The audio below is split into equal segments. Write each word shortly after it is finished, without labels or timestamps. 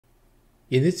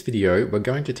In this video, we're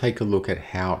going to take a look at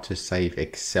how to save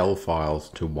Excel files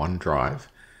to OneDrive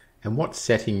and what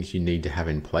settings you need to have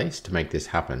in place to make this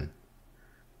happen.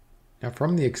 Now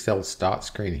from the Excel start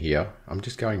screen here, I'm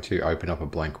just going to open up a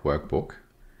blank workbook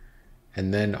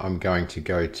and then I'm going to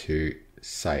go to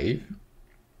Save.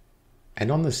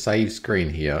 And on the Save screen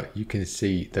here, you can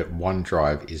see that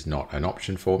OneDrive is not an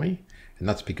option for me, and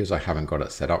that's because I haven't got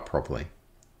it set up properly.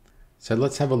 So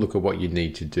let's have a look at what you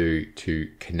need to do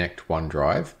to connect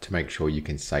OneDrive to make sure you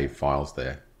can save files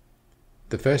there.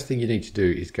 The first thing you need to do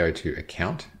is go to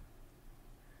Account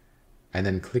and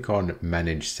then click on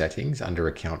Manage Settings under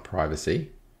Account Privacy.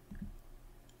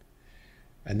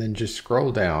 And then just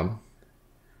scroll down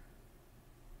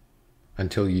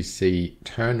until you see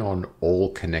Turn on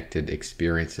All Connected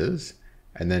Experiences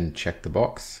and then check the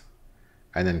box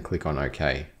and then click on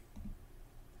OK.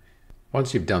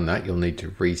 Once you've done that, you'll need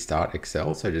to restart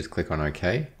Excel. So just click on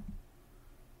OK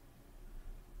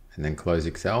and then close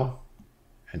Excel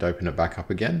and open it back up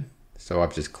again. So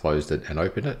I've just closed it and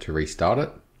opened it to restart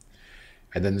it.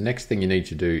 And then the next thing you need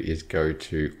to do is go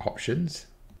to Options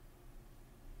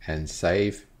and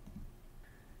Save.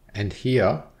 And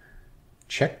here,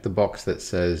 check the box that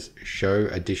says Show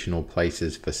Additional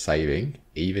Places for Saving,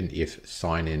 even if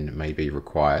sign-in may be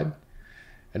required.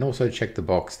 And also check the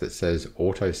box that says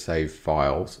Auto Save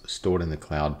Files Stored in the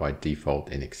Cloud by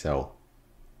Default in Excel.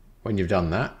 When you've done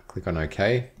that, click on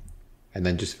OK. And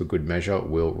then just for good measure,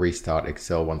 we'll restart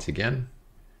Excel once again.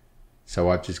 So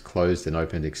I've just closed and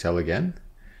opened Excel again.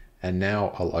 And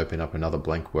now I'll open up another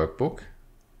blank workbook.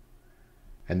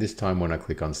 And this time when I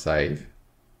click on Save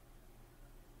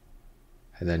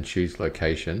and then choose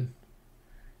Location,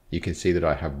 you can see that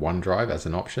I have OneDrive as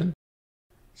an option.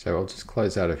 So I'll just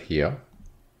close out of here.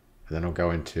 And then I'll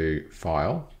go into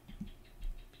File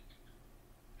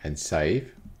and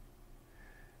Save.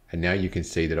 And now you can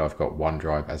see that I've got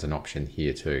OneDrive as an option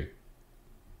here too.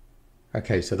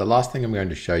 Okay, so the last thing I'm going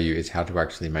to show you is how to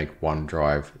actually make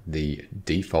OneDrive the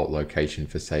default location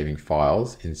for saving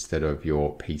files instead of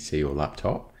your PC or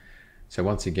laptop. So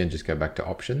once again, just go back to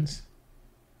Options,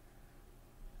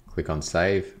 click on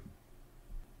Save,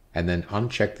 and then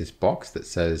uncheck this box that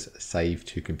says Save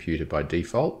to Computer by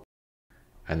Default.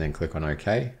 And then click on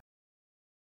OK.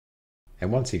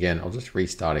 And once again, I'll just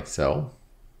restart Excel.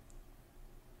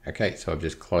 Okay, so I've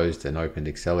just closed and opened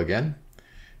Excel again.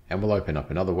 And we'll open up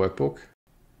another workbook.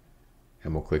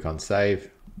 And we'll click on Save.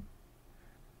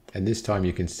 And this time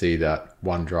you can see that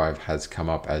OneDrive has come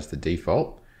up as the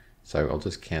default. So I'll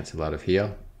just cancel out of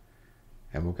here.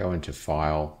 And we'll go into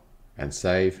File and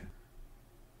Save.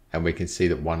 And we can see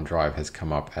that OneDrive has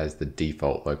come up as the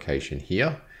default location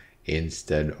here,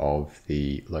 instead of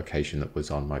the location that was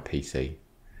on my PC.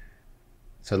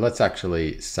 So let's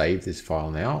actually save this file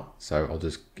now. So I'll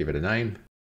just give it a name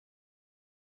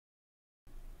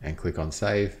and click on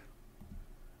Save.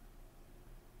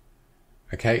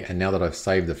 Okay, and now that I've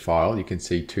saved the file, you can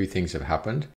see two things have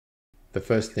happened. The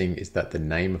first thing is that the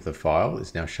name of the file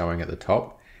is now showing at the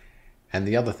top. And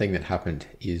the other thing that happened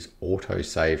is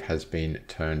autosave has been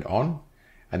turned on.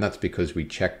 And that's because we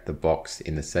checked the box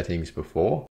in the settings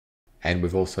before. And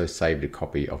we've also saved a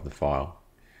copy of the file.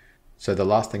 So the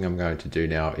last thing I'm going to do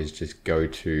now is just go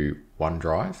to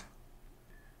OneDrive.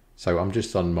 So I'm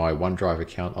just on my OneDrive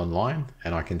account online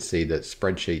and I can see that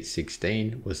spreadsheet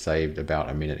 16 was saved about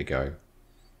a minute ago.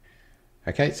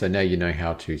 Okay, so now you know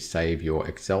how to save your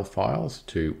Excel files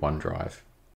to OneDrive.